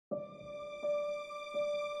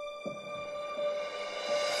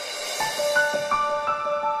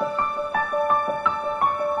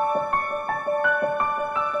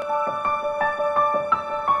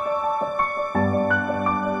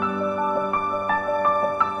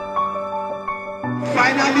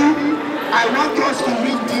Finally, I want us to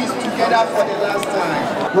read this together for the last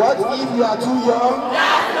time. What if you are too young?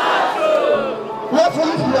 That's not true. What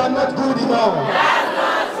if you are not good enough?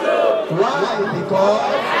 That's not true. Why?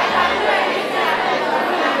 Because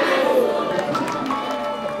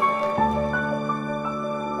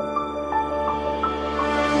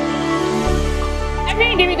every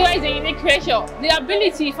individual is a unique creature. The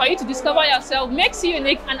ability for you to discover yourself makes you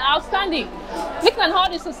unique and outstanding. Looking at all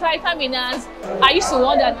the societal menace, I used to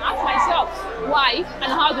wonder and ask myself, why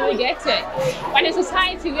and how do we get here? But in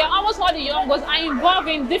society where almost all the young ones are involved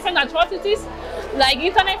in different atrocities like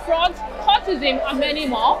internet fraud, cultism, and many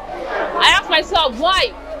more, I ask myself,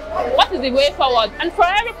 why? What is the way forward? And for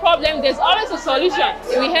every problem, there's always a solution.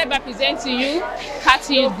 We hereby present to you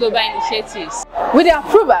CATI Global Initiatives. With the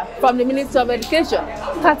approval from the Ministry of Education,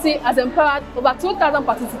 CATI has empowered over 2,000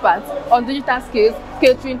 participants on digital skills,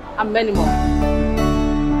 catering, and many more.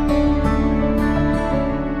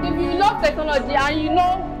 If you love technology and you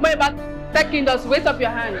know more about tech industry, raise up your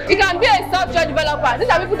hand. You can be a software developer. These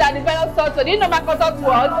are people that develop software. Do you know Microsoft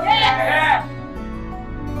Word? Yeah.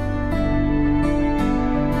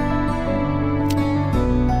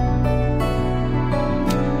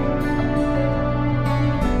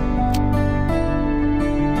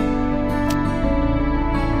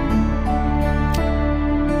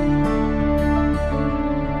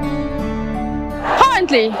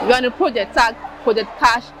 Currently, we are on a project tagged Project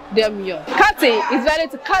Catch Them Young. CATI is ready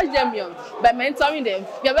to catch them young by mentoring them.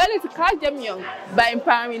 We are ready to catch them young by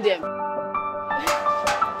empowering them.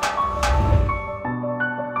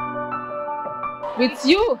 With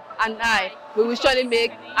you and I, we will surely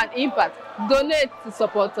make an impact. Donate to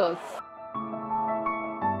support us.